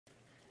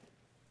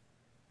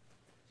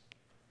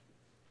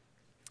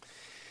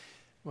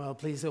Well,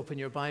 please open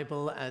your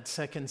Bible at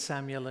 2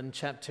 Samuel in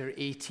chapter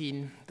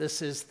 18.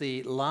 This is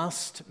the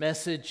last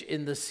message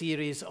in the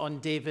series on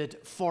David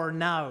for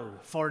now.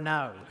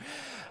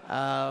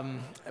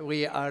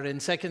 We are in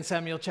 2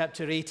 Samuel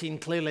chapter 18.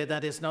 Clearly,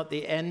 that is not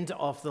the end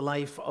of the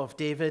life of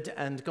David,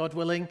 and God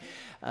willing,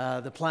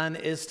 the plan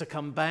is to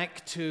come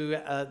back to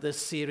this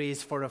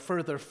series for a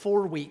further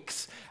 4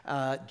 weeks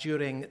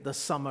during the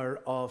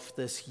summer of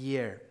this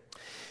year.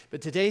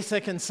 But today,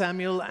 2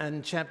 Samuel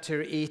and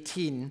chapter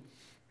 18,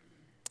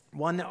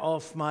 one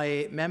of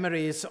my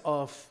memories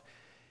of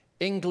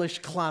English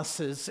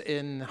classes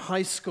in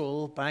high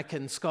school back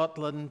in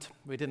Scotland,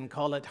 we didn't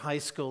call it high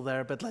school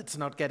there, but let's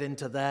not get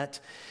into that.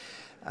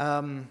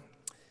 One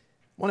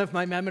of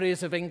my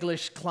memories of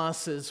English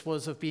classes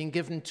was of being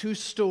given 2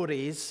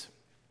 stories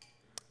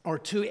or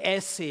 2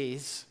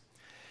 essays,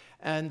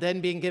 and then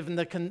being given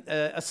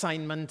the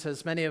assignment,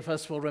 as many of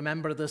us will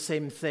remember the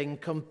same thing,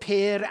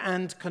 compare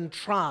and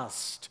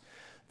contrast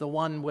the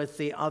one with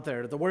the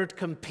other. The word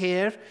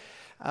compare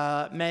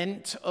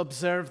meant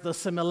observe the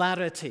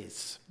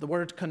similarities. The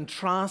word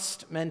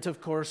contrast meant,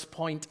 of course,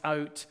 point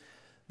out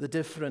the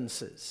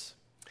differences.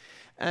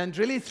 And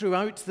really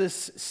throughout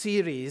this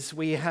series,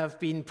 we have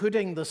been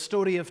putting the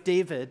story of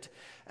David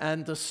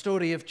and the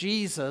story of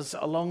Jesus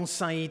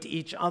alongside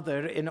each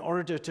other in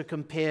order to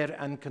compare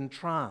and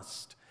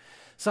contrast.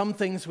 Some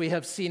things we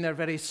have seen are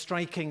very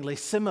strikingly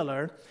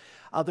similar.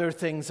 Other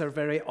things are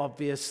very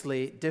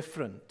obviously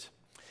different.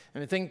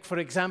 And I think, for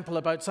example,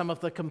 about some of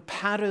the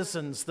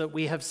comparisons that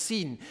we have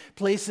seen,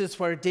 places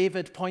where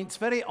David points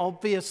very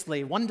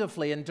obviously,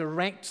 wonderfully, and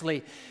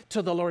directly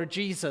to the Lord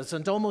Jesus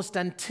and almost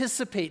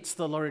anticipates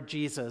the Lord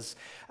Jesus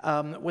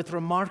with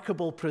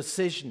remarkable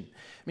precision.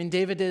 I mean,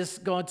 David is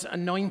God's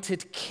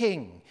anointed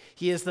king.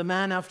 He is the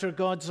man after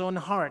God's own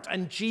heart,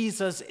 and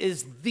Jesus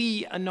is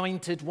the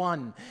anointed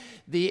one,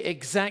 the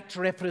exact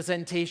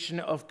representation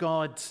of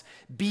God's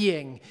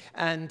being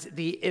and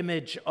the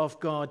image of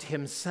God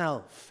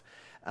himself.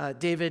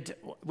 David,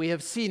 we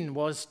have seen,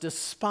 was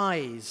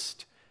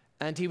despised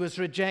and he was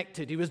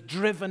rejected. He was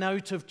driven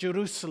out of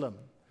Jerusalem.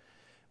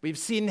 We've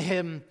seen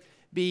him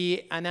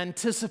be an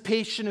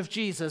anticipation of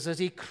Jesus as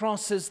he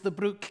crosses the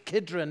brook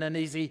Kidron and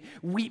as he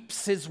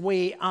weeps his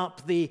way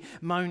up the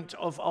Mount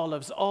of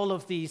Olives. All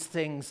of these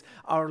things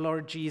our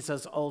Lord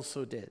Jesus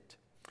also did.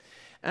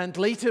 And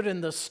later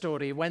in the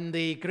story, when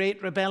the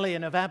great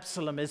rebellion of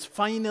Absalom is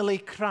finally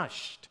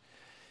crushed,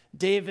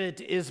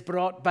 David is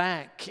brought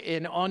back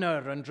in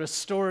honor and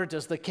restored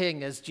as the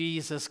king, as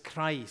Jesus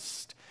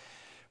Christ.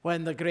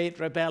 When the great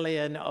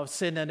rebellion of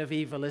sin and of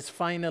evil is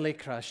finally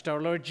crushed,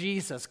 our Lord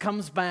Jesus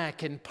comes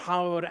back in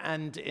power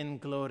and in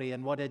glory,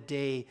 and what a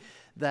day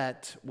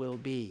that will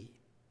be.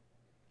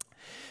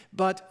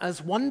 But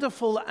as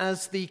wonderful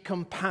as the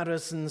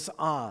comparisons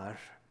are,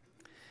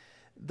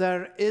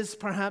 there is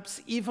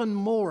perhaps even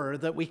more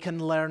that we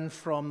can learn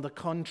from the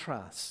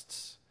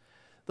contrasts.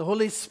 The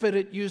Holy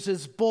Spirit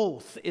uses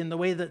both in the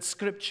way that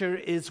Scripture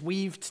is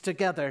weaved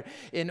together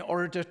in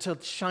order to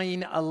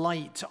shine a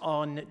light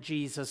on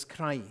Jesus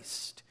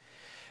Christ.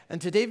 And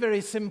today,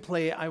 very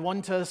simply, I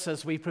want us,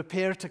 as we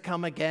prepare to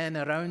come again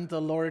around the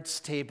Lord's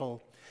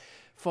table,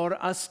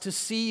 for us to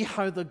see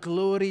how the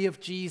glory of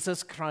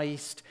Jesus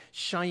Christ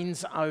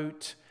shines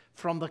out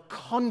from the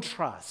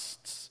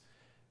contrasts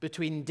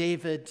between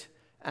David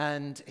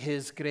and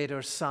his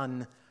greater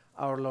son,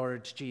 our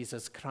Lord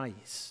Jesus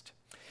Christ.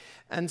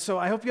 And so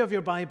I hope you have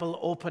your Bible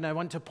open. I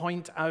want to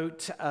point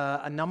out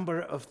a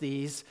number of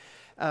these.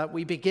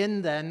 We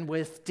begin then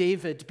with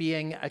David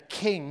being a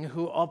king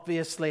who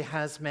obviously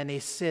has many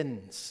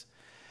sins.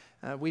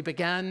 We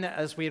began,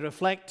 as we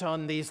reflect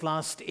on these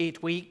last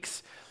 8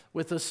 weeks,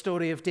 with the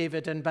story of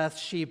David and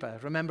Bathsheba.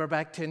 Remember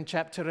back in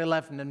chapter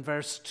 11 and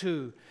verse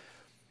 2,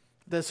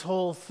 this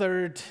whole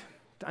third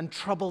and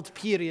troubled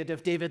period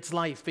of David's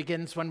life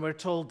begins when we're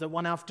told that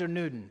one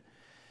afternoon,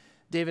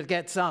 David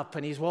gets up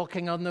and he's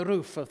walking on the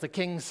roof of the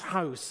king's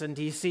house and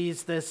he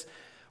sees this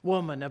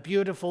woman, a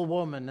beautiful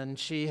woman, and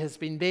she has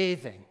been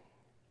bathing.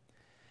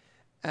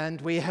 And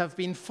we have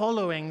been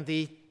following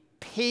the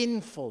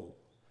painful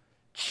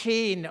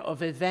chain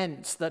of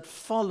events that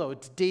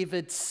followed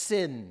David's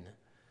sin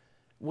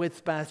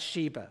with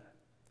Bathsheba.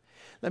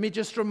 Let me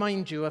just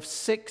remind you of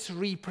 6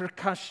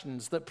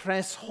 repercussions that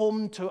press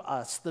home to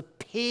us the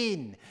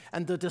pain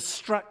and the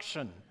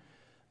destruction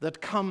that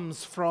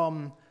comes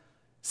from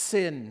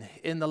sin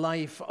in the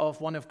life of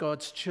one of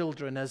God's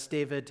children, as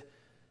David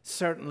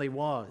certainly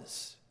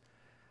was.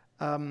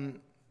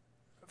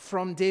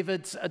 From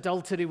David's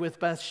adultery with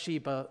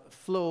Bathsheba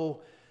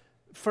flow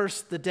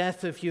first the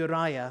death of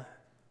Uriah.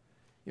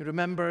 You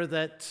remember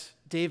that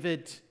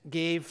David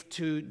gave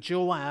to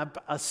Joab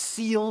a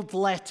sealed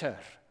letter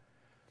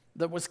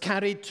that was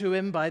carried to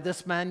him by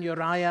this man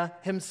Uriah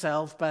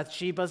himself,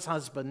 Bathsheba's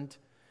husband.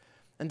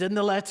 And in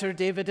the letter,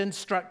 David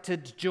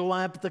instructed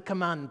Joab the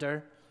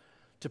commander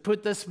to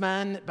put this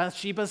man,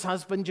 Bathsheba's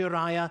husband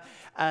Uriah,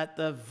 at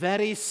the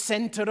very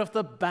center of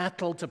the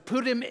battle, to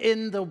put him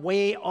in the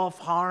way of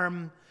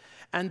harm,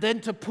 and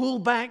then to pull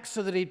back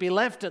so that he'd be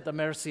left at the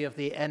mercy of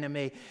the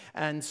enemy.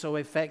 And so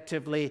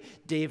effectively,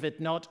 David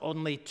not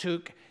only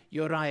took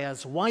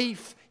Uriah's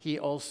wife, he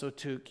also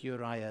took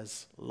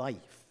Uriah's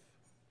life.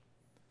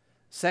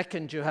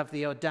 Second, you have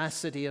the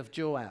audacity of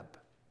Joab.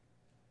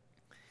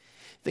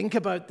 Think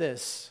about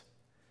this.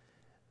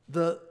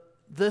 The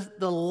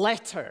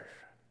letter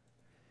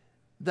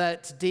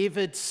that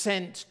David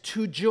sent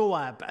to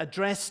Joab,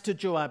 addressed to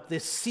Joab,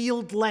 this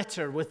sealed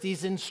letter with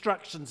these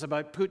instructions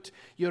about put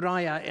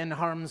Uriah in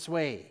harm's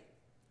way.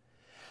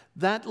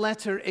 That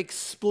letter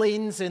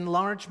explains in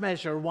large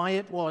measure why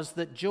it was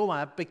that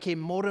Joab became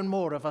more and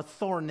more of a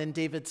thorn in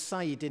David's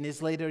side in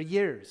his later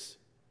years.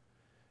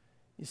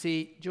 You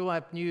see,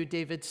 Joab knew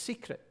David's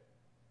secret.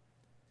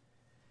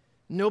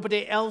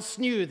 Nobody else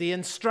knew the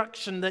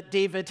instruction that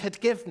David had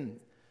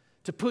given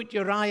to put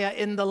Uriah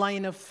in the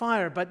line of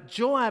fire, but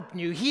Joab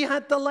knew. He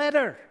had the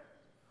letter.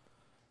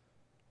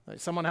 Like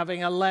someone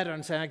having a letter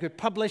and saying, I could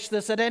publish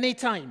this at any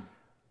time.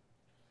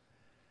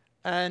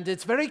 And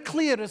it's very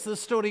clear as the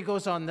story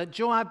goes on that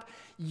Joab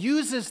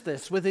uses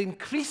this with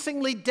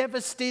increasingly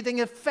devastating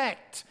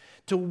effect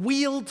to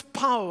wield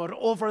power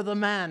over the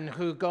man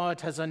who God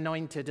has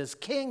anointed as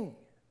king.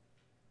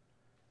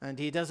 And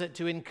he does it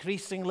to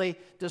increasingly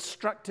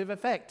destructive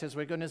effect, as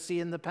we're going to see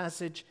in the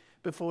passage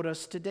before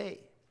us today.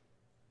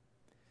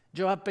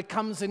 Joab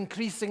becomes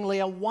increasingly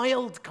a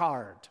wild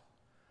card,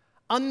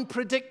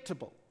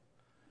 unpredictable.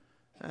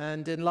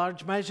 And in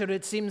large measure,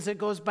 it seems it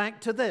goes back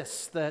to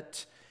this,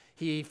 that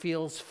he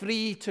feels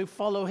free to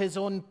follow his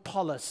own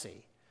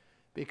policy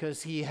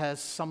because he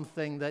has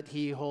something that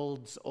he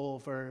holds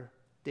over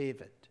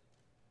David.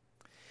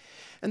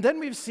 And then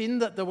we've seen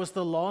that there was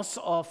the loss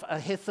of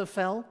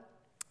Ahithophel,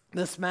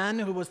 this man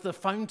who was the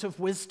fount of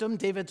wisdom,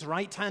 David's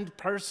right-hand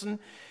person,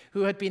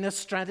 who had been a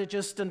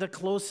strategist and a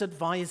close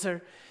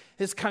advisor.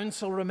 His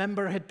counsel,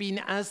 remember, had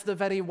been as the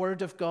very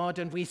word of God,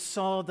 and we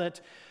saw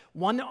that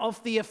one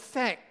of the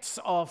effects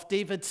of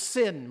David's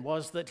sin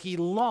was that he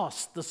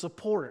lost the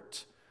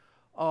support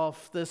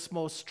of this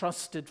most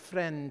trusted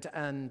friend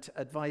and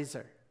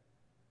advisor.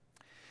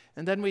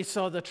 And then we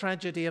saw the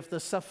tragedy of the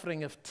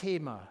suffering of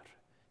Tamar,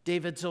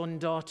 David's own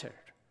daughter,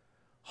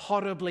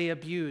 horribly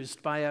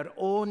abused by her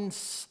own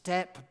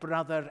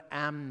stepbrother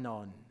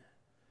Amnon.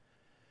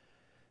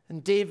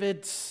 And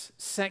David's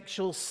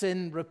sexual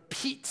sin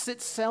repeats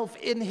itself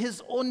in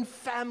his own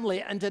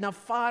family and in a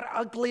far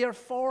uglier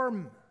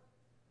form.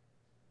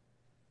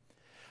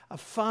 A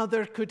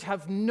father could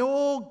have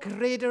no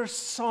greater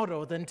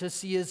sorrow than to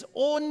see his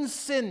own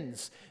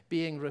sins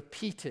being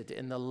repeated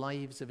in the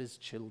lives of his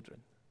children.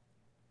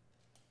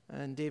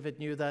 And David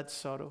knew that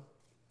sorrow.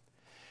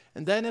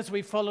 And then as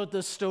we followed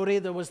the story,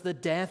 there was the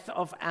death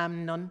of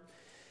Amnon.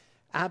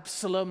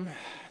 Absalom,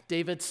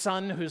 David's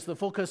son, who's the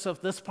focus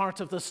of this part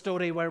of the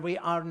story where we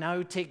are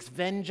now, takes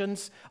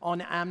vengeance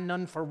on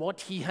Amnon for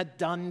what he had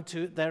done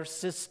to their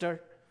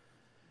sister.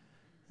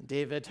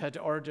 David had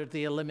ordered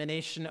the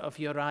elimination of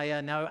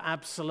Uriah. Now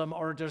Absalom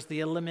orders the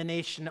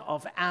elimination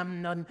of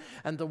Amnon.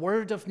 And the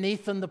word of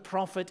Nathan the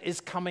prophet is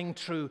coming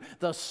true.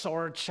 The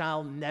sword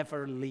shall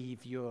never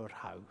leave your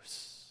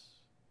house.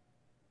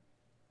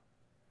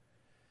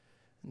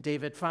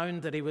 David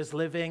found that he was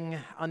living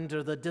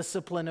under the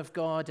discipline of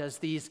God as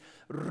these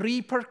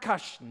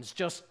repercussions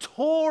just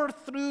tore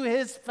through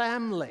his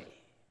family.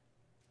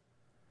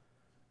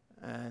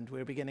 And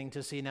we're beginning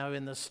to see now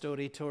in the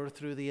story tore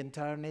through the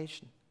entire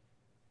nation.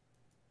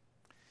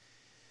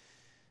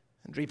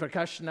 And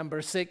repercussion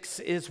number 6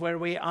 is where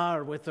we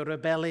are with the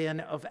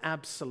rebellion of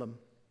Absalom.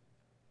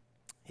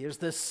 Here's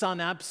this son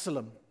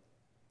Absalom.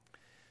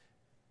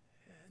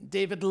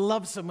 David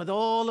loves him with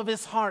all of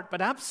his heart,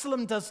 but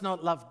Absalom does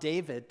not love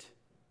David.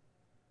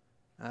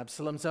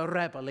 Absalom's a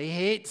rebel. He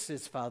hates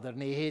his father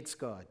and he hates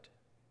God.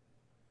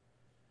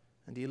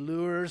 And he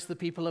lures the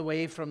people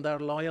away from their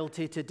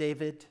loyalty to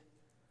David.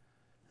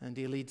 And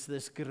he leads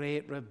this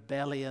great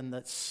rebellion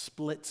that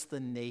splits the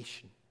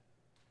nation.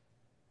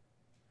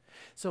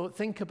 So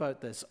think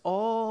about this.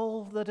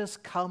 All that has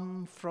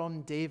come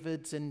from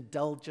David's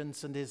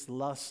indulgence and his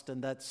lust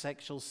and that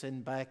sexual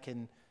sin back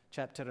in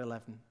chapter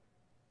 11.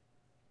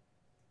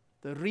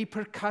 The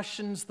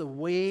repercussions, the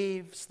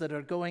waves that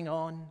are going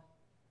on,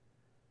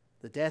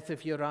 the death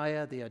of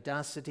Uriah, the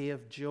audacity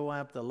of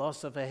Joab, the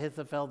loss of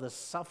Ahithophel, the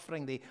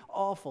suffering, the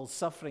awful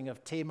suffering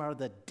of Tamar,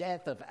 the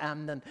death of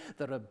Amnon,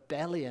 the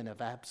rebellion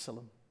of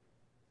Absalom.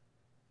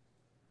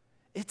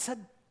 It's a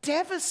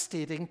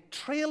devastating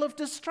trail of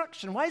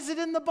destruction. Why is it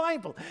in the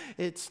Bible?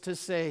 It's to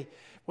say,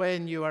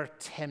 when you are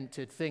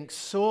tempted, think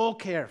so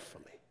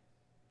carefully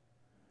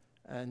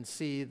and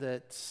see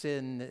that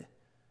sin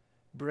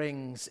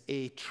brings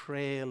a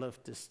trail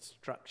of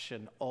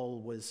destruction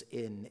always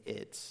in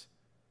its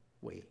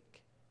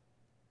wake.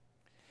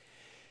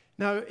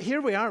 Now,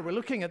 here we are. We're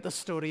looking at the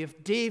story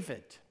of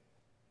David.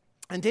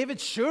 And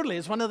David surely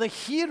is one of the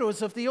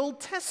heroes of the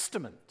Old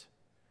Testament.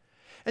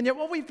 And yet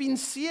what we've been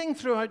seeing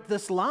throughout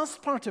this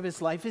last part of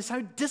his life is how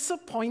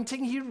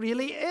disappointing he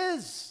really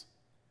is.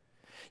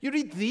 You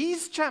read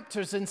these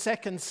chapters in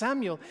 2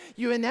 Samuel,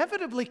 you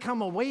inevitably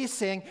come away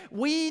saying,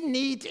 we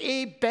need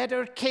a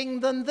better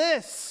king than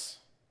this.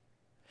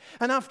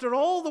 And after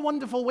all the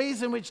wonderful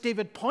ways in which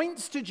David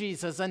points to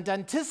Jesus and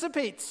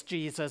anticipates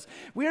Jesus,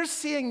 we're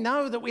seeing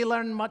now that we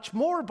learn much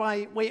more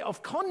by way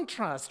of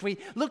contrast. We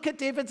look at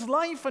David's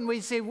life and we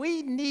say,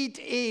 we need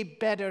a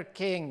better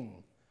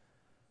king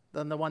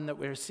than the one that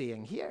we're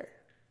seeing here.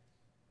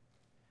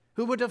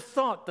 Who would have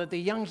thought that the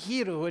young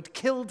hero who had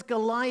killed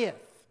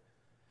Goliath,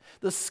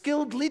 the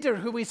skilled leader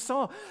who we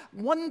saw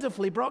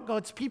wonderfully brought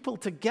God's people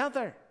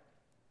together,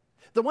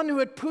 the one who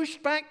had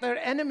pushed back their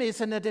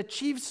enemies and had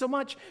achieved so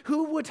much,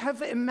 who would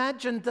have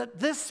imagined that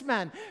this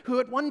man,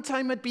 who at one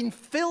time had been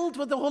filled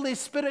with the Holy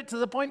Spirit to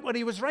the point where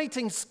he was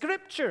writing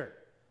scripture,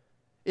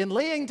 in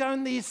laying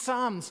down these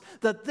psalms,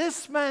 that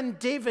this man,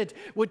 David,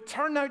 would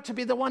turn out to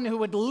be the one who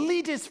would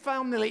lead his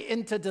family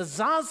into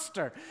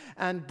disaster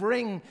and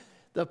bring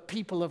the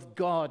people of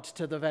God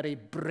to the very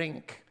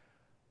brink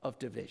of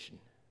division.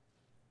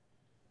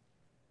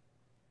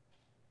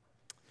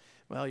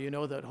 Well, you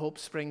know that hope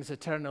springs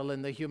eternal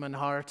in the human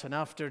heart. And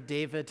after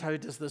David, how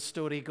does the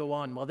story go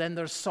on? Well, then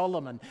there's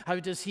Solomon. How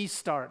does he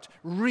start?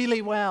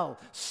 Really well,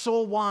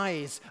 so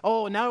wise.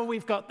 Oh, now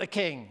we've got the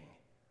king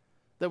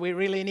that we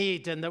really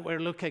need and that we're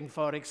looking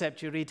for,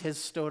 except you read his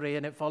story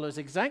and it follows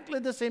exactly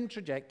the same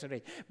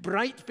trajectory.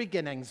 Bright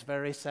beginnings,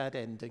 very sad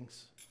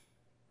endings.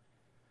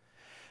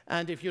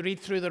 And if you read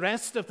through the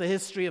rest of the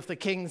history of the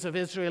kings of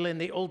Israel in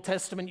the Old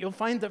Testament, you'll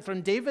find that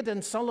from David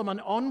and Solomon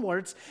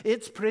onwards,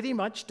 it's pretty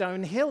much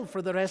downhill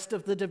for the rest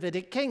of the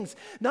Davidic kings.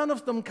 None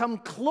of them come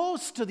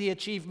close to the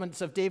achievements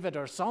of David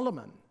or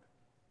Solomon.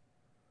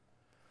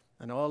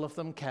 And all of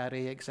them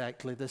carry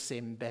exactly the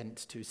same bent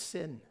to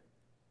sin.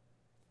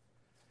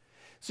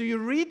 So you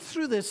read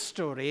through this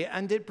story,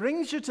 and it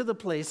brings you to the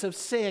place of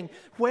saying,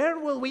 where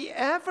will we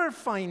ever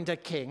find a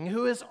king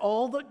who is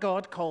all that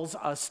God calls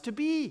us to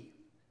be?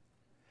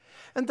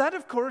 And that,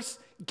 of course,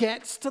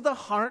 gets to the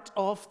heart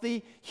of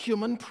the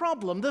human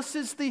problem. This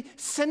is the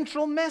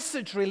central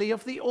message, really,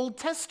 of the Old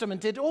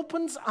Testament. It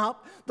opens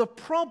up the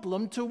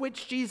problem to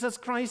which Jesus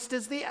Christ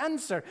is the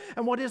answer.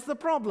 And what is the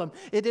problem?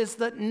 It is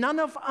that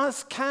none of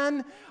us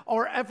can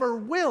or ever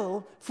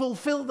will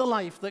fulfill the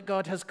life that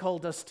God has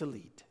called us to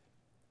lead.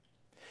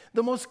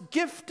 The most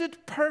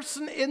gifted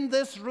person in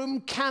this room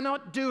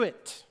cannot do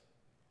it.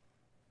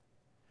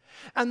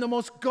 And the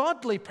most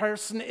godly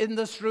person in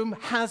this room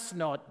has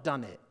not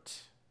done it.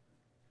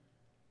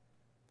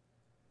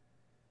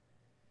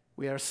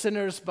 We are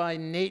sinners by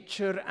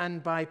nature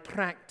and by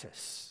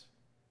practice.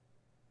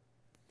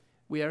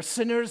 We are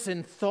sinners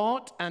in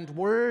thought and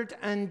word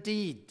and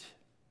deed.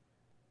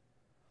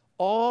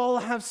 All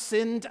have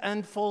sinned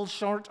and fall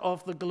short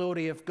of the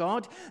glory of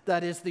God.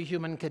 That is the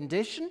human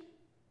condition.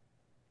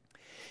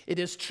 It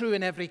is true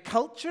in every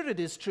culture. It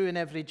is true in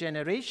every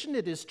generation.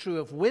 It is true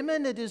of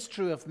women. It is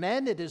true of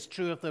men. It is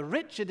true of the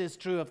rich. It is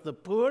true of the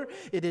poor.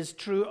 It is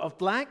true of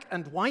black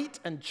and white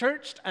and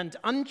churched and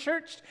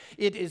unchurched.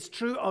 It is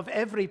true of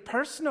every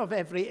person, of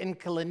every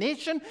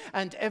inclination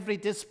and every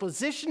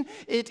disposition.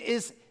 It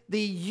is the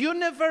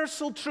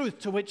universal truth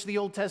to which the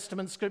Old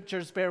Testament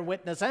scriptures bear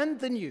witness, and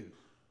the New,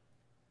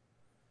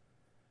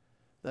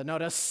 that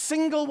not a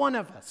single one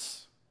of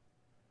us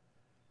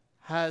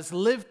has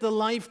lived the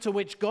life to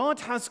which God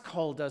has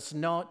called us,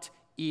 not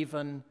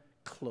even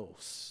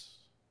close.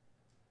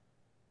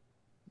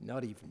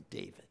 Not even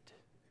David.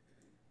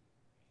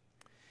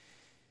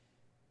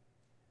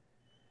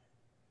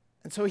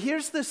 And so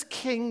here's this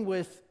king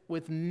with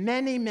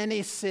many,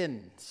 many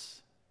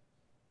sins.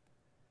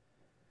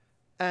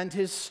 And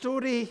his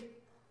story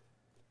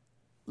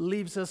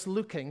leaves us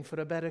looking for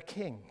a better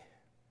king.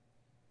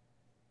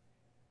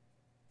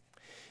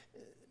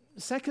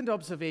 Second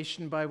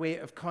observation by way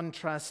of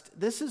contrast,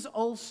 this is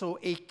also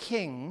a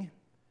king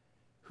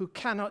who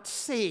cannot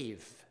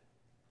save.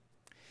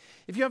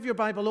 If you have your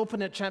Bible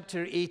open at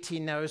chapter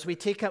 18 now, as we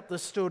take up the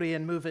story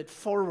and move it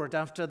forward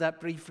after that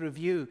brief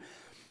review,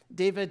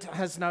 David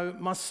has now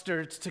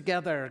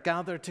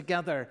gathered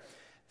together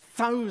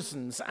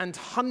thousands and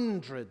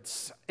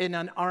hundreds in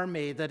an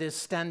army that is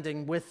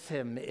standing with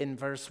him in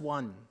verse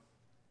 1.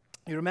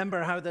 You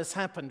remember how this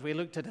happened? We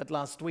looked at it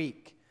last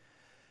week.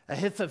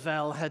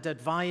 Ahithophel had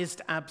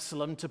advised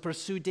Absalom to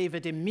pursue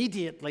David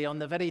immediately on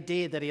the very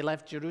day that he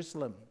left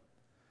Jerusalem.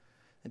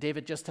 And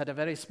David just had a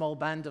very small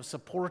band of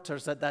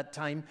supporters at that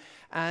time,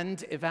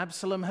 and if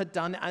Absalom had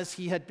done as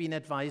he had been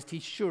advised,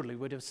 he surely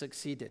would have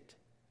succeeded.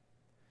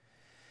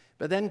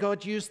 But then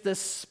God used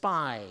this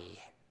spy,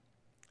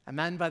 a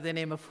man by the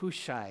name of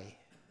Hushai,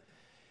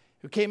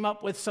 who came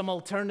up with some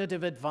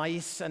alternative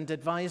advice and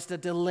advised a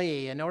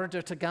delay in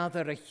order to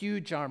gather a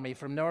huge army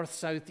from north,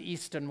 south,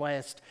 east, and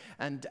west.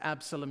 And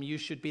Absalom, you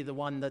should be the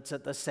one that's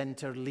at the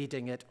center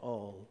leading it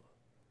all.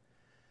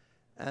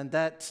 And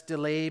that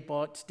delay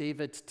bought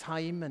David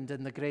time, and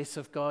in the grace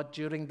of God,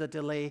 during the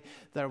delay,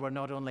 there were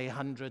not only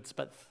hundreds,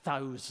 but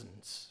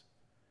thousands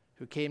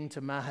who came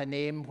to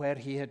Mahanaim, where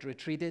he had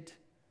retreated,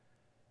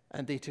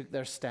 and they took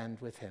their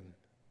stand with him.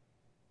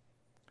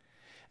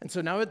 And so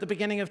now at the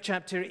beginning of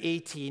chapter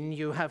 18,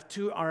 you have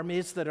two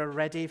armies that are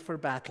ready for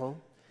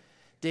battle.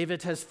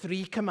 David has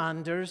three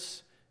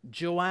commanders,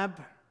 Joab,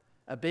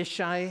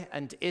 Abishai,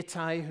 and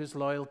Ittai, whose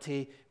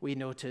loyalty we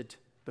noted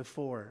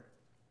before.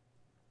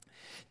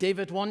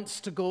 David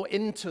wants to go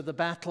into the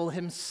battle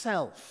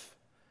himself.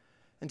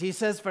 And he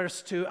says,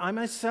 verse 2, I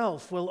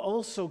myself will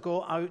also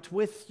go out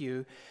with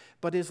you,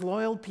 but his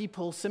loyal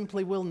people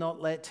simply will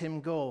not let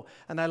him go.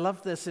 And I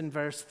love this in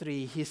verse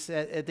 3.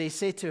 They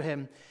say to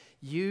him,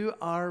 you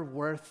are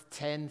worth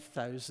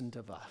 10,000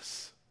 of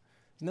us.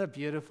 Isn't that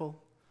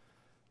beautiful?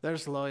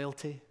 There's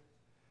loyalty.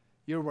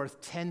 You're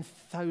worth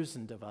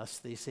 10,000 of us,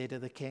 they say to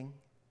the king.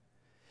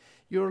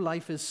 Your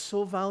life is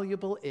so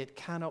valuable, it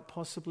cannot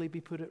possibly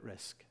be put at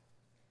risk.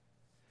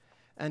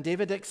 And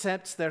David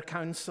accepts their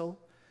counsel.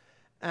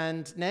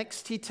 And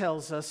next he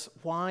tells us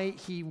why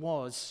he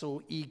was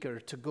so eager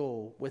to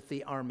go with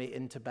the army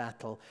into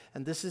battle.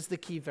 And this is the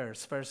key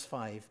verse, verse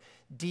 5.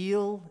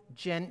 Deal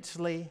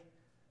gently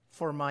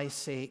for my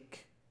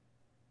sake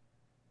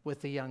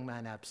with the young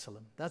man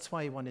Absalom. That's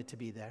why he wanted to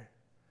be there.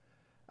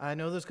 I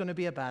know there's going to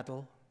be a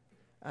battle,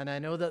 and I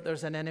know that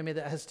there's an enemy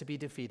that has to be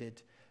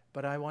defeated,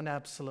 but I want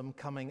Absalom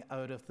coming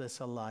out of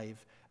this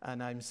alive.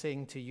 And I'm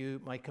saying to you,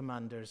 my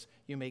commanders,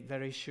 you make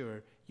very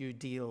sure you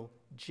deal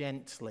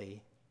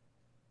gently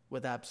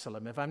with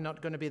Absalom. If I'm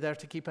not going to be there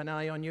to keep an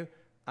eye on you,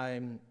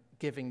 I'm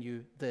giving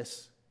you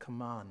this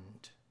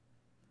command.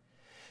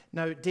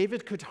 Now,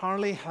 David could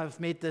hardly have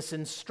made this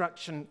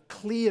instruction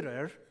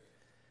clearer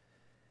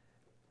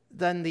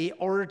than the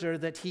order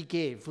that he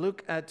gave.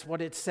 Look at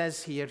what it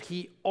says here.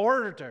 He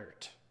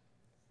ordered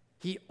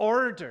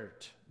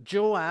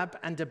Joab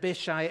and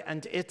Abishai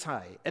and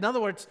Ittai. In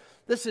other words,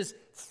 this is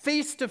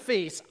face to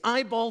face,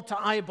 eyeball to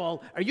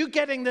eyeball. Are you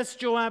getting this,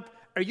 Joab?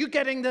 Are you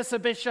getting this,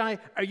 Abishai?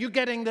 Are you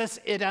getting this,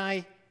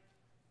 Ittai?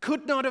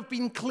 Could not have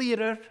been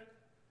clearer.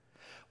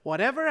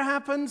 Whatever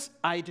happens,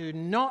 I do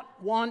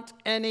not want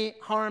any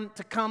harm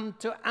to come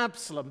to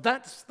Absalom.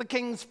 That's the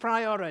king's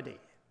priority.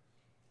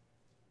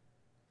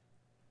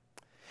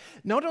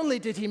 Not only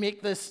did he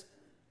make this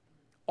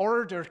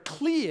order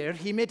clear,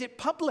 he made it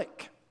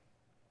public.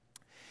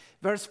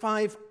 Verse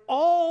 5,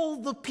 all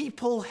the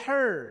people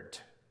heard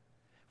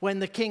when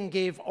the king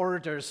gave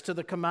orders to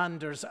the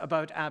commanders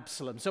about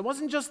Absalom. So it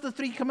wasn't just the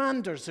three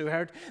commanders who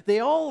heard. They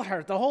all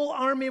heard. The whole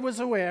army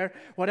was aware.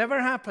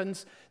 Whatever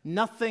happens,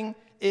 nothing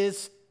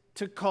is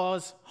to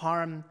cause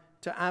harm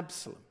to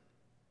Absalom.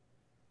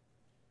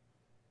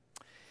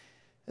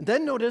 And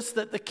then notice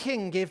that the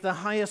king gave the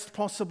highest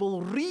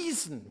possible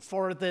reason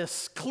for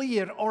this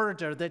clear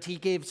order that he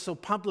gave so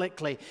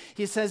publicly.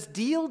 He says,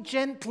 deal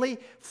gently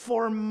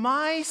for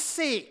my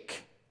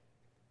sake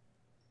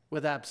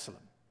with Absalom.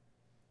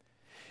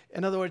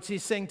 In other words,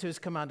 he's saying to his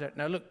commander,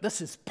 now look,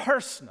 this is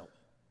personal.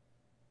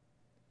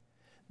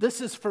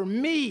 This is for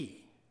me.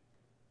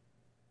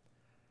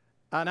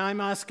 And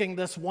I'm asking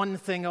this one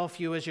thing of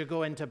you as you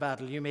go into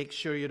battle. You make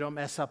sure you don't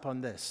mess up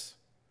on this.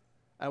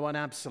 I want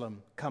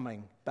Absalom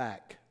coming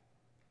back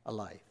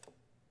alive.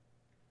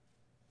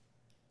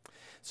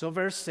 So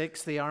verse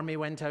 6, the army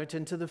went out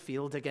into the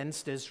field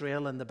against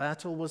Israel, and the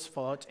battle was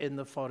fought in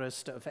the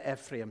forest of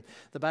Ephraim.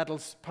 The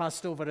battle's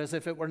passed over as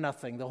if it were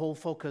nothing. The whole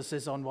focus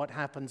is on what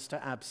happens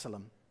to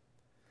Absalom.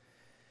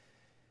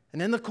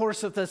 And in the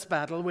course of this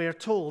battle, we are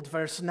told,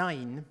 verse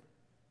 9,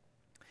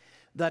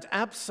 that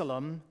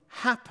Absalom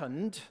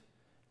happened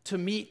to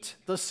meet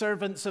the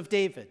servants of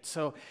David.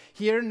 So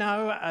here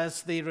now,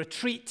 as the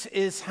retreat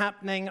is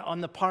happening on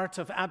the part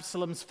of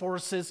Absalom's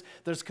forces,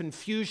 there's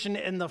confusion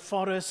in the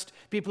forest.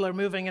 People are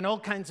moving in all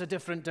kinds of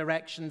different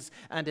directions,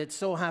 and it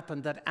so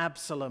happened that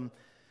Absalom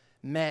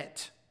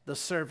met the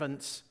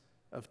servants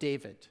of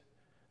David.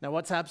 Now,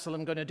 what's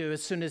Absalom going to do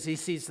as soon as he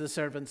sees the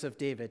servants of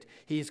David?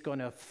 He's going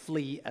to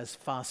flee as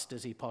fast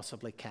as he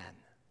possibly can.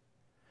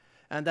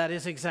 And that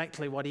is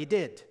exactly what he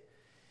did.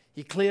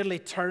 He clearly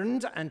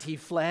turned and he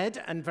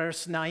fled. And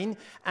verse 9,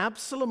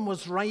 Absalom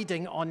was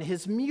riding on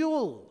his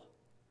mule.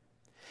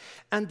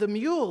 And the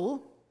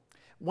mule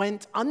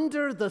went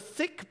under the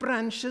thick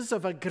branches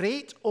of a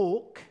great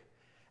oak,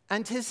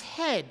 and his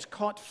head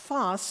caught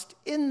fast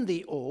in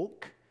the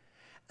oak,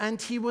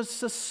 and he was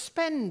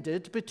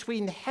suspended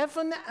between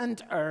heaven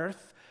and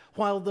earth,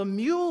 while the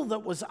mule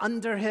that was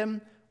under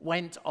him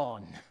went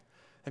on.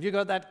 Have you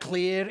got that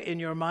clear in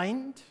your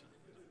mind?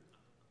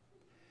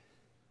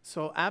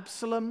 So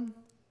Absalom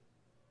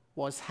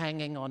was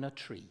hanging on a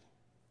tree.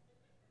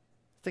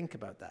 Think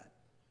about that.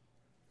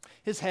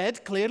 His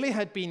head clearly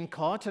had been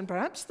caught, and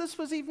perhaps this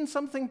was even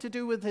something to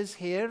do with his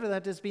hair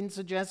that has been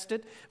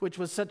suggested, which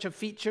was such a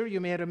feature you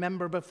may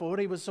remember before.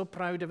 He was so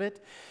proud of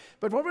it.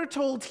 But what we're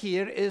told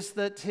here is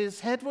that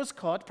his head was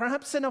caught,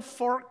 perhaps in a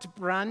forked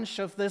branch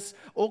of this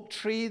oak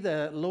tree,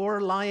 the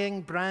lower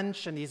lying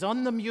branch, and he's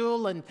on the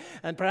mule, and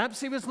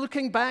perhaps he was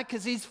looking back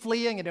as he's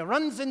fleeing, and he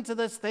runs into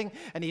this thing,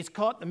 and he's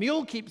caught. The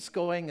mule keeps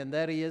going, and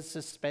there he is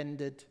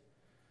suspended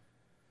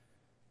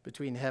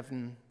between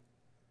heaven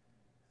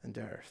and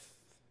earth.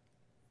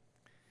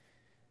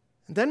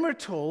 And then we're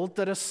told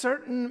that a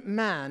certain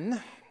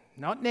man,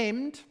 not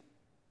named,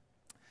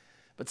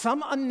 But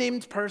some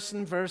unnamed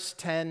person, verse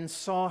 10,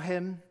 saw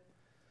him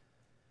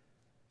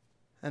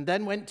and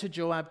then went to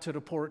Joab to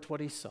report what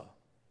he saw.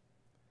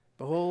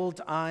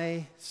 Behold,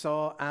 I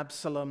saw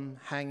Absalom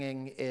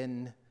hanging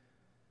in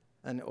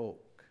an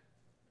oak.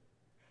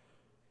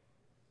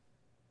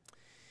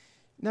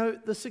 Now,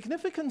 the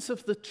significance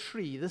of the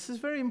tree, this is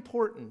very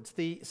important.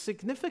 The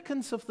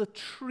significance of the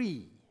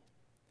tree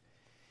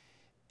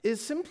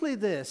is simply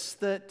this,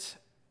 that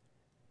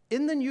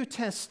in the New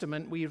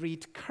Testament we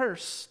read,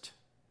 cursed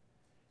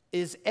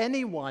is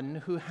anyone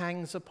who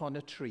hangs upon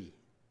a tree.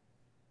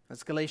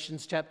 That's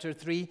Galatians chapter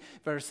 3,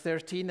 verse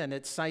 13, and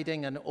it's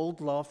citing an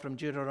old law from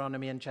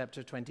Deuteronomy in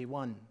chapter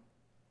 21.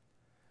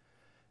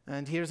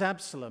 And here's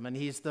Absalom, and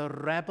he's the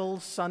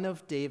rebel son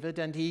of David,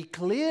 and he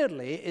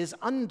clearly is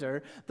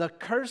under the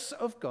curse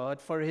of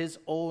God for his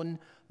own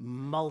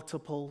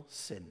multiple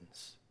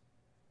sins.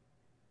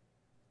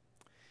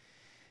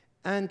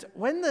 And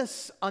when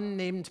this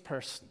unnamed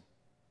person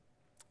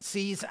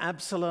sees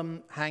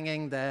Absalom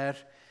hanging there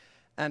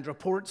and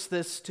reports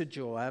this to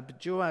Joab,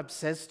 Joab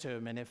says to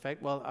him, in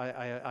effect, well,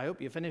 I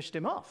hope you finished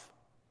him off.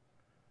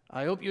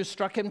 I hope you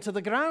struck him to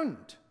the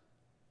ground.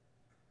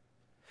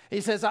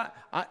 He says,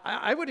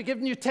 I would have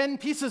given you 10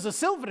 pieces of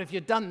silver if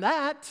you'd done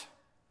that.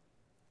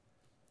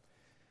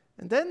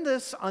 And then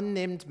this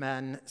unnamed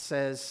man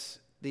says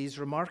these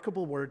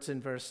remarkable words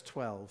in verse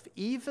 12.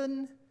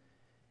 Even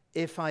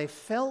if I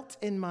felt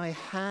in my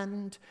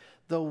hand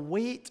the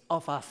weight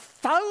of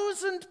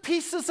 1,000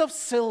 pieces of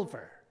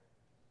silver,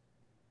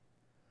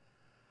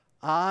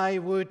 I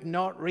would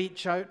not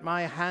reach out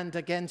my hand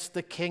against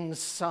the king's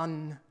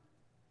son.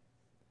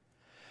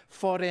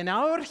 For in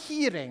our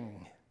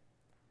hearing,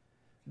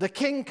 the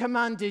king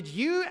commanded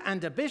you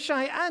and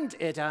Abishai and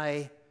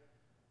Ittai,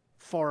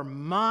 for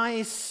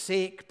my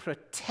sake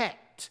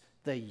protect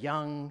the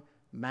young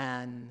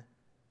man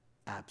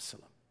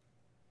Absalom.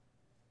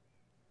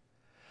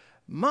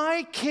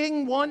 My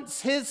king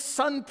wants his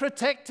son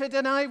protected,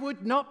 and I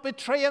would not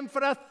betray him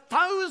for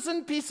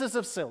 1,000 pieces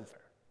of silver.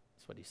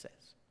 That's what he says.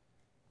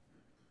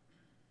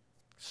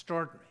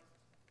 Extraordinary.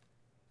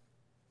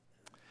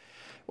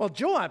 Well,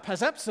 Joab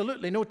has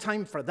absolutely no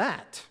time for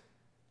that.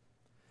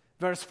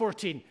 Verse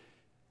 14,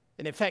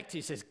 in effect,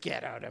 he says,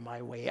 get out of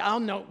my way.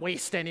 I'll not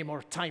waste any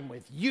more time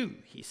with you,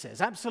 he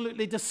says.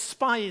 Absolutely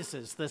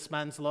despises this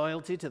man's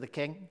loyalty to the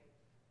king.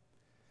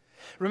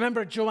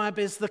 Remember, Joab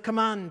is the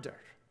commander,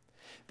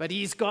 but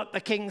he's got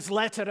the king's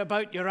letter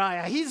about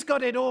Uriah. He's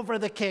got it over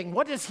the king.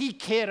 What does he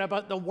care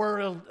about the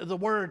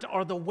word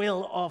or the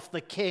will of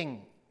the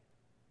king?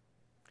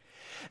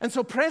 And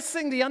so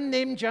pressing the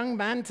unnamed young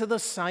man to the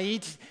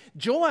side,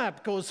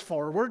 Joab goes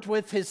forward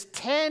with his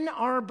 10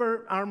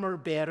 armor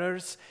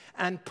bearers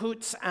and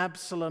puts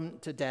Absalom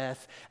to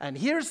death. And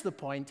here's the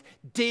point,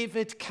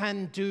 David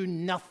can do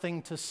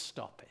nothing to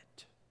stop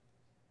it.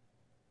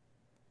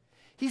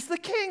 He's the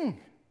king.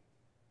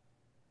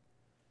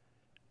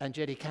 And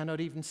yet he cannot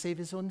even save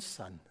his own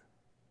son.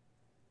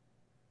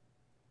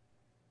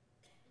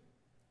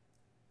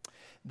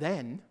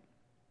 Then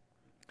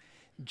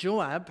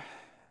Joab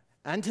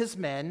and his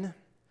men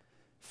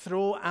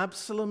throw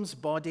Absalom's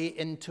body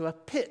into a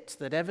pit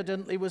that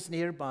evidently was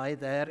nearby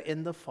there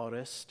in the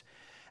forest,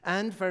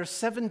 and verse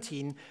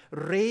 17,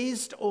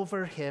 raised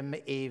over him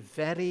a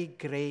very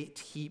great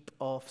heap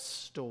of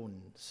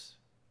stones.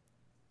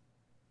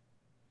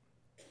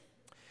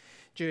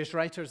 Jewish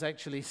writers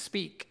actually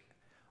speak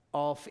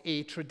of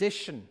a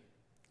tradition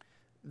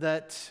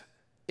that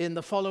in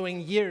the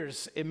following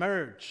years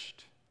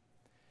emerged,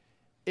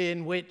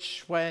 in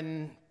which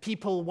when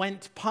people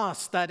went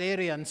past that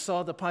area and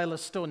saw the pile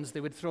of stones,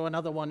 they would throw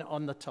another one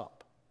on the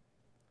top.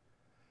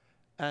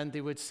 And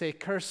they would say,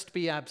 cursed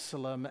be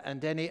Absalom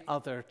and any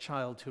other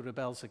child who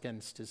rebels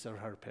against his or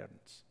her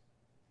parents.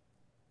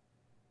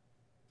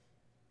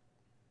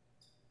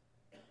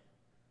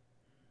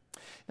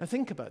 Now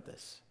think about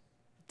this.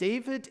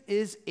 David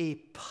is a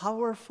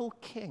powerful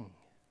king.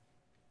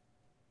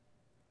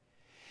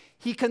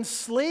 He can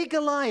slay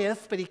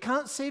Goliath, but he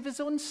can't save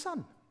his own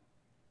son.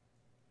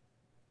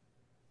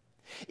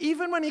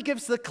 Even when he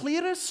gives the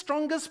clearest,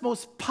 strongest,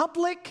 most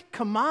public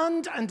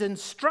command and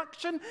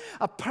instruction,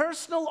 a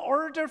personal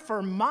order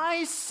for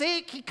my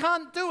sake, he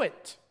can't do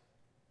it.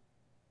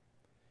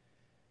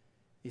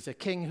 He's a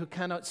king who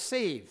cannot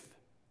save.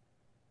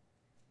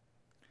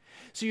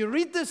 So you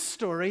read this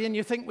story and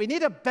you think, we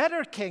need a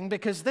better king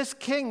because this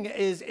king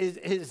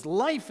his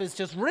life is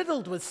just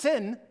riddled with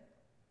sin.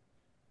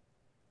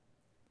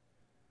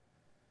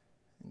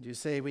 And you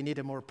say, we need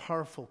a more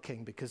powerful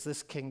king because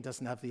this king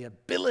doesn't have the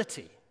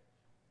ability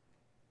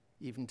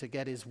even to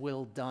get his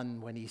will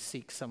done when he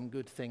seeks some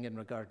good thing in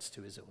regards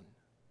to his own.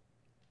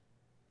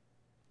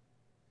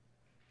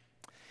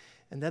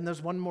 And then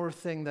there's one more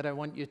thing that I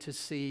want you to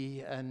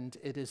see, and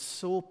it is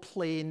so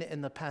plain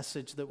in the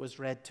passage that was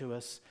read to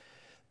us,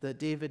 that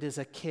David is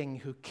a king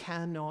who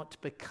cannot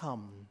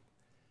become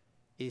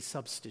a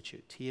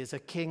substitute. He is a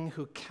king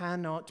who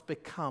cannot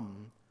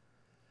become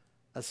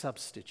a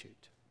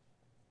substitute.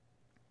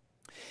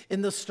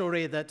 In the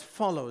story that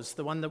follows,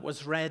 the one that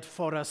was read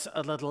for us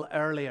a little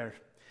earlier,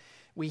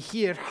 we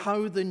hear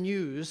how the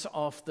news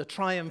of the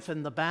triumph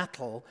in the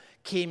battle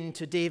came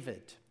to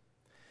David.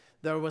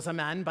 There was a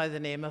man by the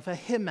name of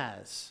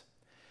Ahimaaz,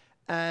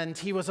 and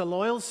he was a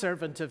loyal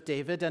servant of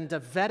David and a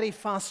very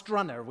fast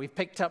runner. We've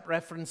picked up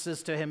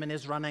references to him in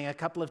his running a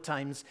couple of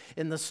times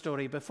in the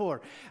story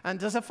before.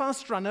 And as a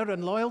fast runner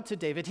and loyal to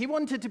David, he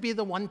wanted to be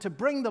the one to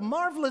bring the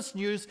marvelous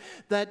news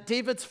that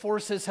David's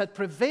forces had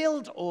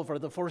prevailed over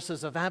the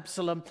forces of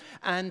Absalom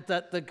and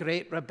that the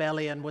great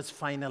rebellion was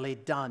finally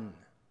done.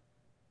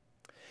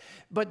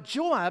 But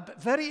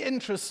Joab, very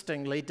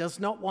interestingly, does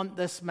not want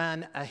this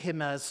man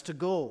Ahimaaz to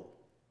go.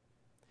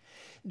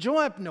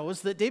 Joab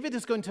knows that David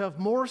is going to have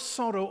more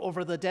sorrow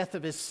over the death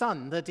of his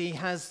son than he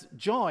has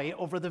joy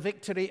over the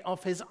victory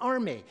of his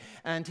army,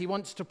 and he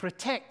wants to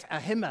protect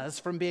Ahimaaz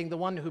from being the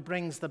one who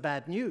brings the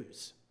bad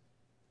news.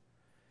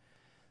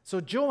 So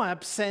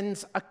Joab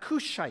sends a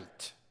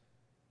Cushite,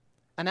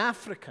 an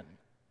African,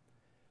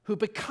 who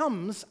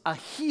becomes a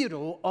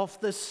hero of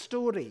this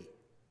story.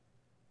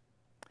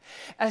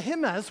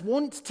 Ahimaaz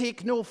won't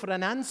take no for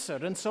an answer,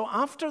 and so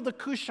after the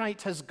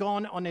Cushite has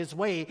gone on his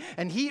way,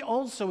 and he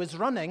also is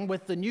running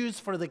with the news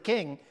for the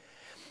king,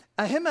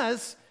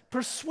 Ahimaaz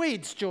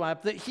persuades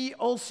Joab that he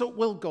also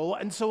will go,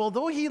 and so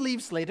although he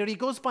leaves later, he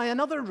goes by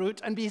another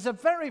route, and he's a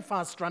very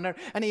fast runner,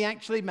 and he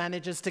actually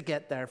manages to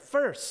get there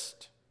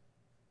first.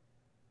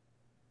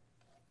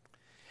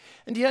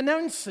 And he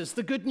announces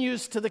the good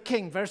news to the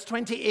king, verse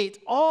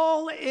 28,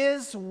 "All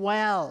is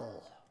well.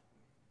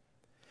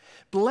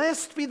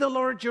 Blessed be the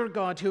Lord your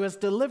God, who has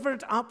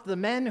delivered up the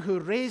men who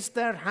raised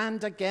their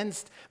hand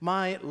against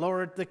my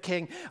lord the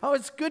king." Oh,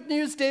 it's good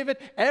news, David.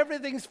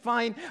 Everything's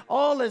fine.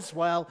 All is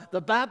well.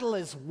 The battle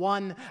is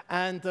won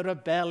and the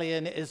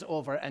rebellion is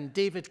over. And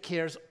David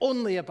cares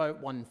only about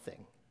one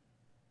thing.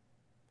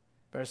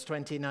 Verse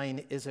 29,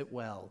 "Is it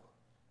well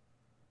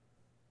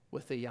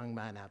with the young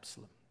man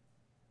Absalom?"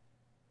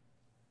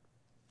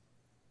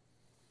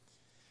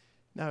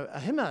 Now,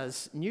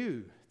 Ahimaaz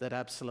knew that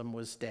Absalom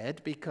was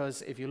dead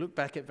because if you look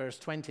back at verse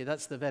 20,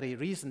 that's the very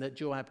reason that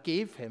Joab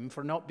gave him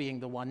for not being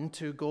the one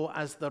to go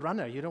as the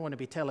runner. You don't want to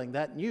be telling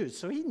that news.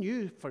 So he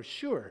knew for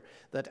sure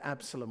that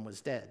Absalom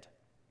was dead.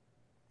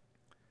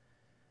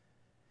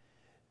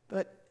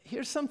 But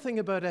here's something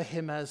about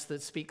Ahimaaz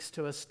that speaks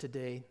to us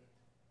today.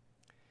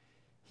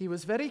 He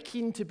was very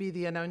keen to be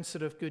the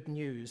announcer of good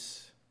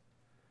news,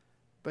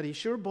 but he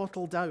sure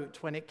bottled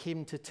out when it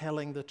came to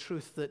telling the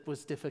truth that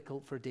was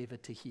difficult for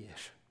David to hear.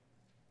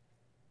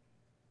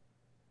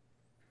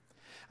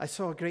 I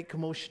saw a great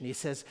commotion. He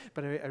says,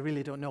 but I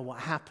really don't know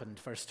what happened,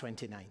 verse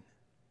 29.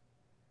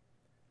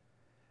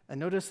 And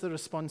notice the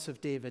response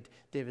of David.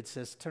 David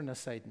says, "Turn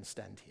aside and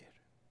stand here."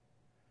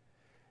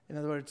 In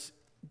other words,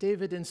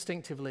 David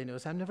instinctively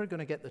knows, I'm never going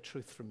to get the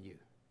truth from you.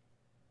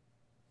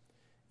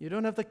 You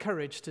don't have the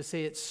courage to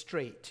say it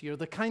straight. You're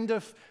the kind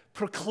of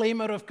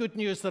proclaimer of good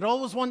news that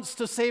always wants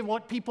to say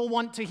what people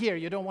want to hear.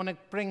 You don't want to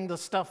bring the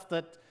stuff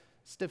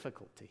that's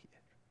difficult to hear.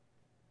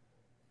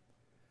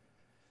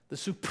 The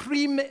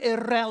supreme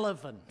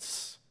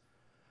irrelevance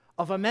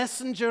of a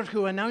messenger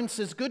who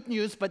announces good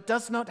news but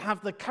does not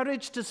have the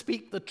courage to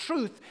speak the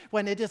truth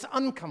when it is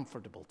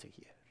uncomfortable to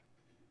hear.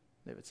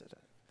 David said,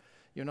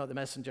 "You're not the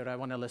messenger I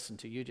want to listen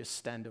to. You just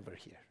stand over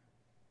here."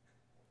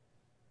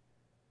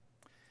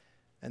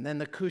 And then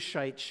the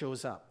Cushite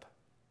shows up.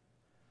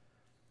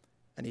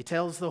 And he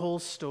tells the whole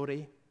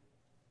story.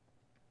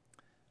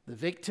 The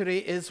victory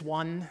is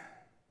won.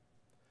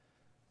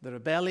 The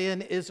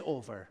rebellion is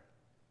over.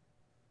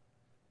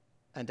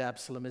 And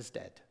Absalom is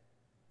dead.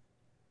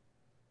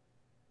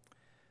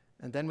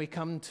 And then we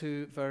come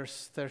to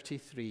verse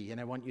 33, and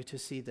I want you to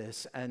see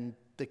this. "And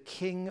the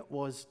king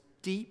was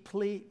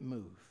deeply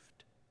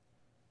moved.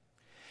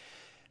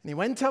 And he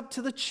went up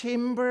to the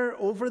chamber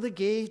over the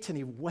gate, and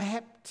he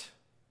wept.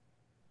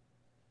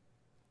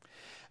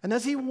 And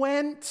as he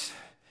went,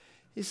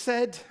 he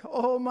said,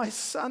 'Oh, my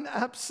son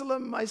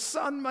Absalom, my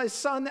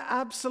son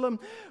Absalom,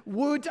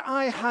 would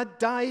I had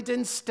died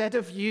instead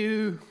of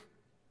you.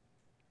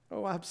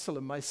 Oh,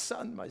 Absalom, my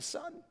son, my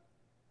son.'"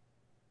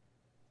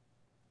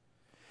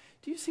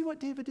 Do you see what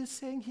David is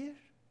saying here?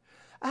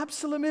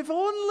 Absalom, if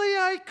only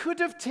I could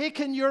have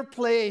taken your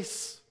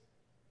place.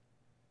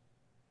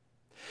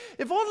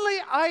 If only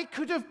I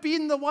could have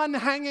been the one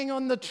hanging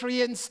on the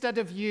tree instead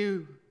of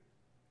you.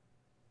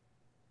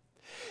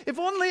 If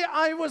only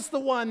I was the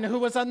one who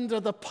was under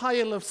the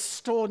pile of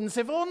stones.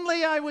 If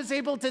only I was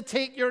able to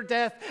take your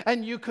death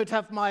and you could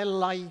have my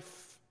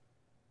life.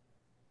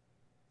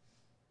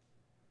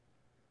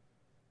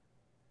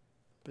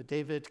 But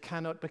David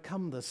cannot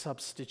become the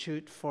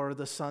substitute for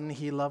the son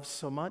he loves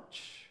so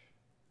much.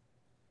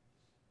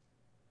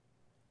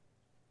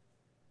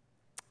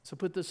 So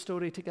put the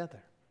story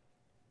together.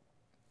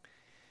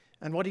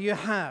 And what do you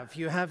have?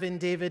 You have in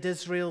David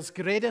Israel's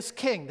greatest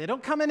king. They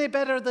don't come any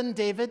better than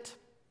David.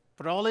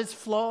 For all his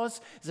flaws,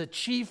 his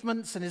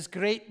achievements, and his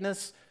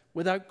greatness,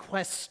 without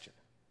question.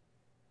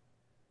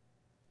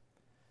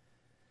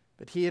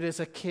 But here is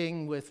a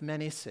king with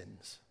many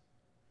sins.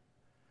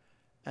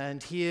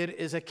 And here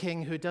is a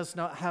king who does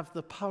not have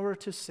the power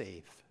to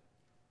save.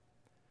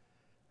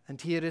 And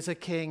here is a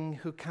king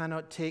who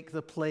cannot take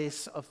the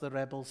place of the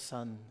rebel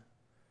son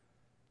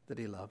that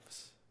he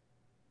loves.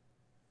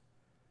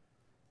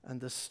 And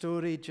the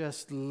story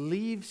just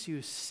leaves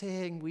you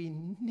saying, we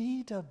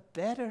need a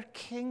better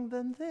king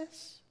than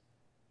this.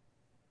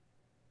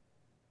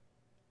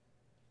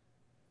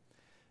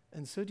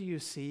 And so do you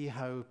see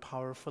how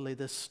powerfully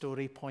this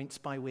story points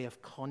by way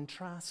of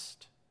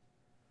contrast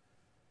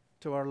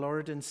to our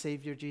Lord and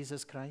Savior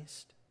Jesus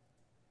Christ?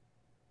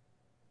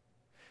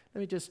 Let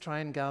me just try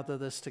and gather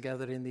this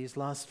together in these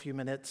last few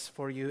minutes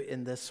for you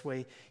in this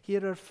way.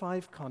 Here are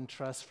 5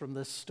 contrasts from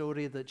this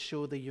story that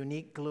show the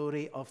unique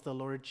glory of the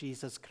Lord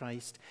Jesus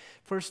Christ.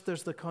 First,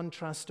 there's the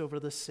contrast over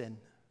the sin.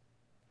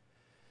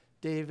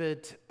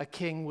 David, a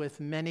king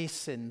with many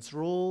sins.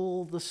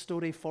 Roll the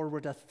story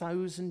forward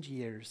 1,000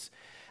 years,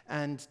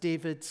 and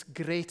David's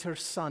greater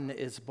son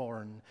is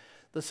born.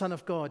 The Son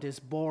of God is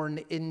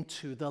born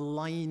into the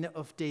line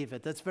of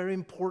David. That's very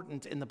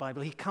important in the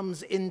Bible. He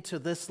comes into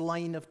this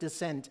line of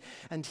descent.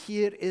 And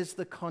here is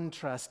the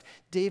contrast.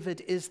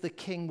 David is the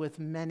king with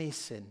many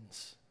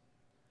sins.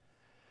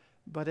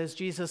 But as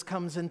Jesus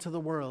comes into the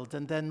world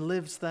and then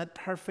lives that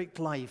perfect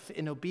life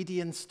in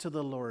obedience to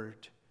the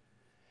Lord,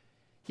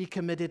 he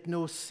committed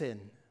no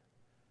sin,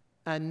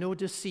 and no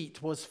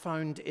deceit was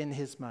found in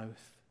his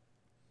mouth.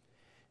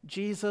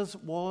 Jesus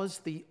was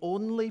the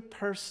only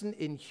person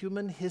in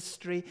human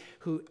history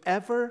who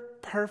ever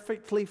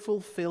perfectly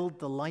fulfilled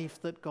the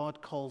life that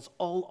God calls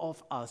all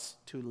of us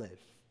to live.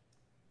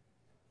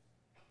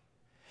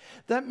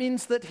 That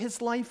means that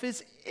his life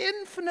is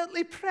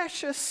infinitely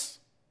precious.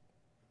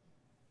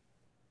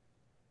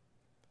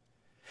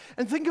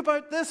 And think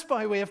about this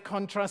by way of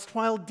contrast.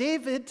 While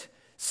David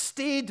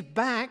stayed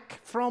back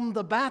from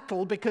the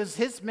battle because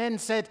his men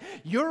said,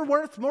 "You're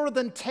worth more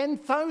than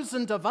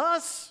 10,000 of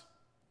us,"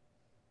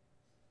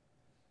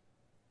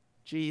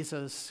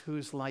 Jesus,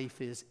 whose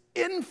life is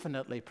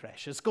infinitely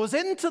precious, goes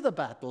into the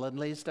battle and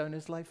lays down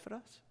his life for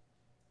us.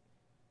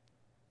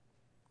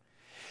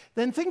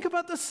 Then think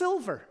about the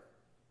silver.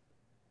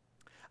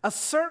 A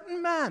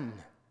certain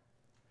man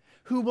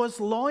who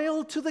was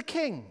loyal to the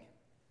king.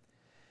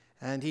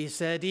 And he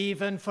said,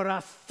 even for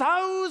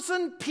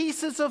 1,000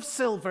 pieces of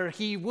silver,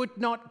 he would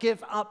not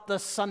give up the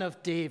son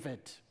of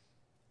David.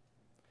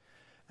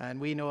 And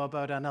we know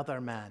about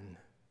another man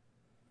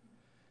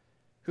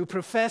who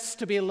professed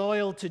to be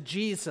loyal to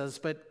Jesus,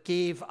 but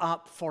gave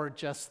up for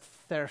just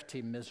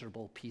 30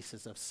 miserable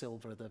pieces of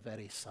silver the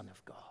very Son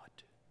of God.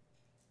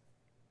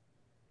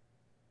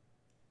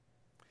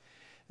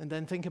 And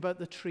then think about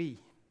the tree.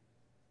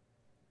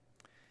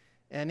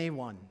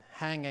 Anyone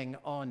hanging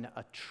on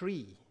a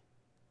tree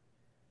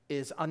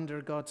is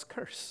under God's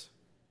curse.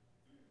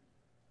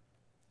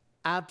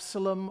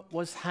 Absalom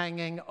was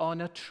hanging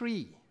on a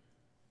tree.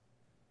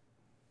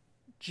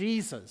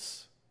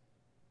 Jesus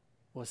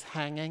was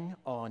hanging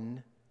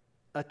on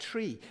a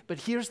tree. But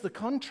here's the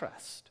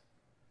contrast.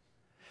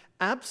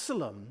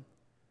 Absalom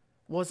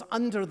was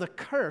under the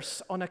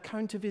curse on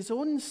account of his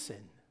own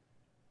sin.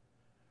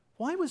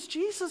 Why was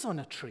Jesus on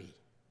a tree?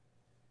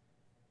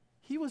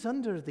 He was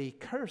under the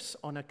curse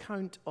on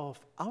account of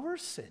our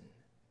sin.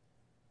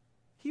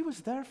 He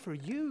was there for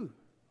you,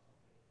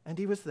 and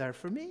he was there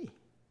for me.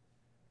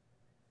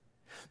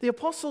 The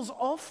apostles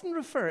often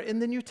refer in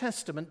the New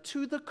Testament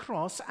to the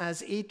cross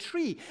as a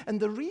tree. And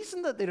the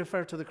reason that they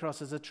refer to the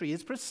cross as a tree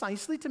is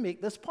precisely to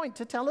make this point,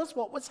 to tell us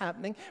what was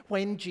happening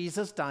when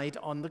Jesus died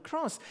on the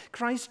cross.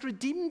 Christ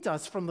redeemed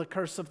us from the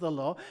curse of the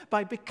law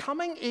by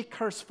becoming a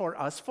curse for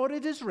us, for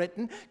it is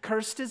written,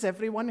 "Cursed is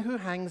everyone who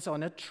hangs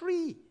on a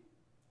tree."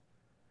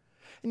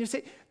 And you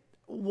say,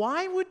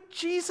 why would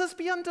Jesus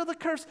be under the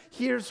curse?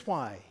 Here's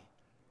why.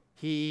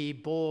 He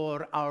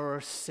bore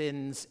our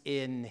sins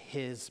in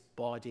his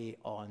body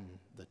on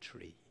the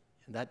tree.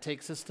 And that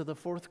takes us to the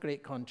 4th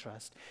great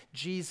contrast.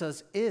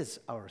 Jesus is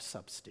our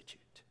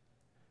substitute.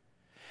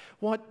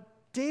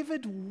 What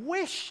David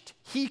wished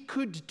he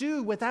could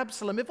do with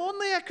Absalom, if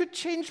only I could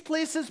change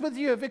places with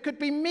you, if it could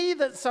be me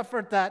that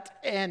suffered that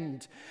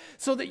end,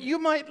 so that you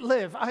might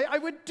live, I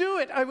would do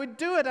it, I would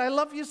do it, I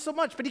love you so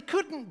much, but he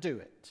couldn't do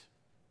it.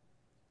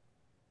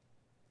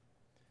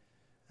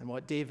 And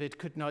what David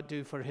could not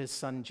do for his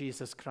son,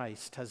 Jesus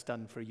Christ, has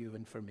done for you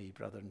and for me,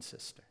 brother and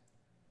sister.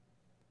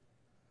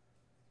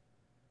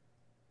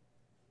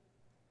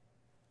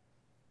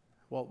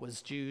 What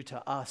was due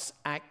to us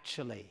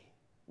actually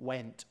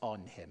went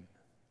on him.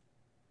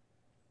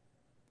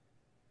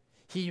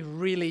 He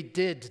really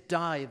did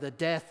die the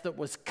death that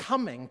was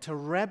coming to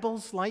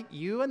rebels like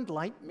you and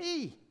like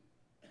me.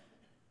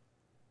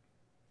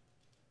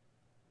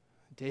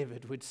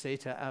 David would say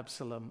to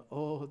Absalom,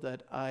 "Oh,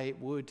 that I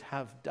would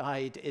have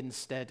died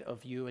instead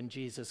of you." And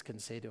Jesus can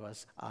say to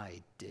us,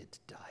 "I did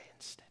die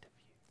instead of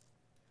you."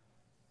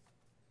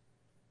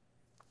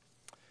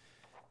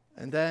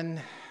 And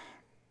then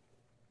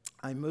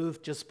I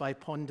moved just by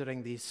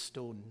pondering these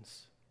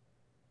stones.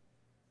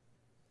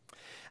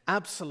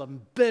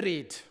 Absalom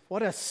buried,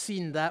 what a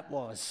scene that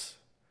was,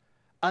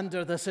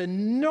 under this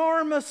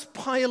enormous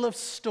pile of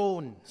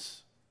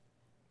stones.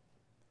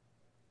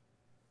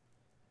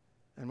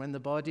 And when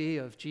the body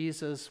of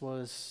Jesus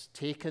was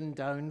taken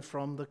down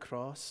from the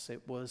cross,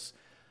 it was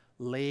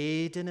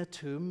laid in a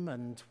tomb,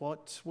 and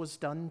what was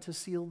done to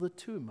seal the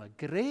tomb? A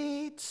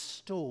great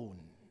stone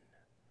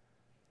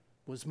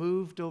was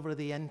moved over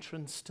the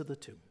entrance to the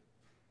tomb.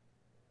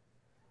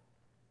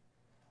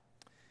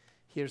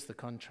 Here's the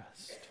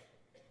contrast.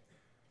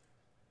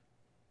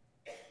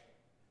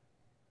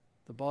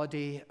 The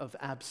body of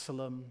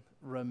Absalom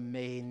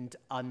remained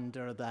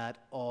under that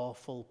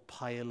awful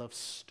pile of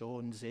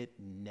stones. It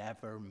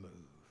never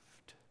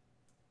moved.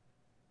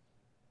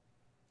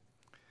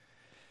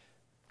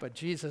 But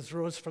Jesus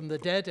rose from the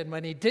dead, and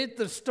when he did,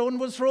 the stone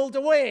was rolled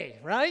away,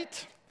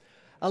 right?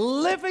 A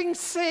living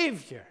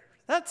Savior.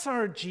 That's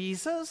our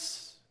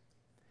Jesus.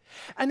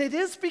 And it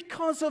is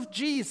because of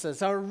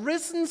Jesus, our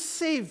risen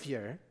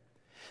Savior,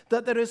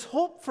 that there is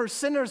hope for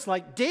sinners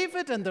like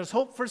David, and there's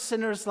hope for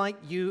sinners like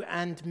you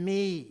and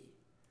me.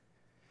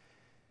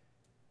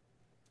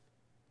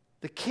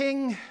 The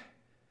king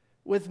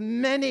with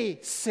many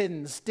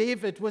sins,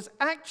 David, was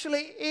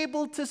actually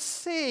able to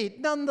say,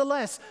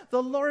 nonetheless,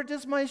 the Lord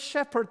is my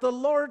shepherd, the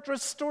Lord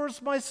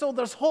restores my soul.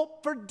 There's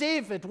hope for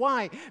David.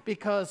 Why?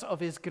 Because of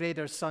his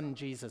greater son,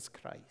 Jesus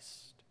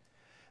Christ.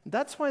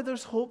 That's why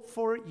there's hope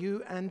for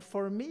you and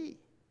for me.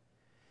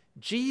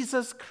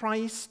 Jesus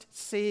Christ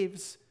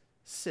saves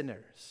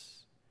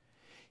sinners.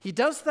 He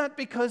does that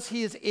because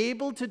he is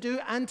able to do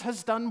and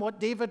has done what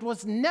David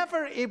was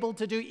never able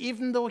to do,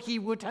 even though he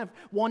would have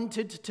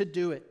wanted to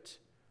do it.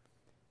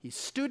 He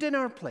stood in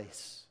our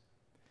place.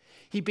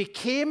 He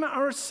became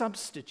our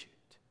substitute.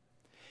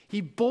 He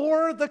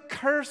bore the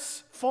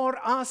curse for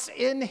us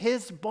in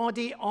his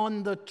body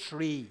on the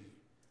tree.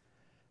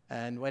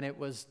 And when it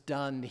was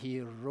done,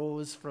 he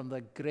rose from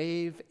the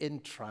grave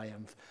in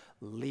triumph,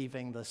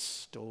 leaving the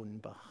stone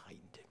behind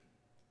him.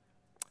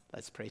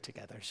 Let's pray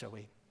together, shall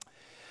we?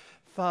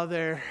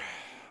 Father,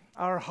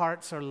 our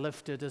hearts are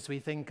lifted as we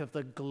think of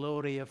the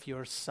glory of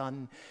your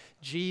Son,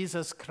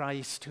 Jesus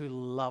Christ, who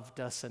loved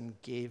us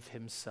and gave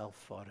himself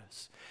for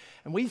us.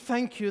 And we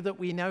thank you that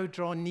we now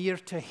draw near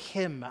to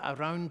him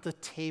around the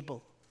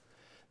table,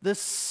 this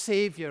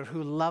Savior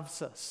who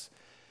loves us,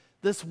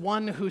 this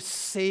one who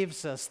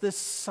saves us, this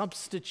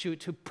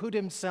substitute who put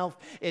himself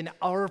in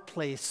our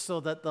place so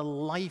that the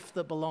life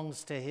that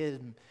belongs to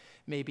him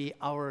may be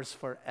ours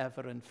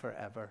forever and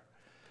forever.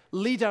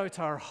 Lead out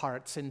our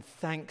hearts in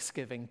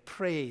thanksgiving,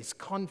 praise,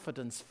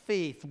 confidence,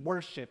 faith,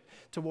 worship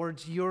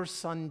towards your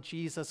Son,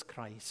 Jesus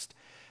Christ.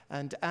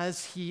 And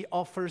as he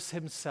offers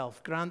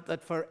himself, grant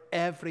that for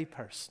every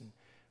person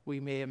we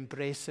may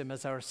embrace him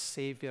as our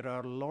Savior,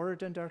 our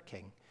Lord and our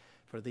King.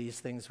 For these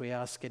things we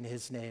ask in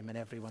his name, and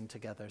everyone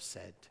together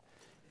said,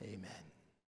 Amen.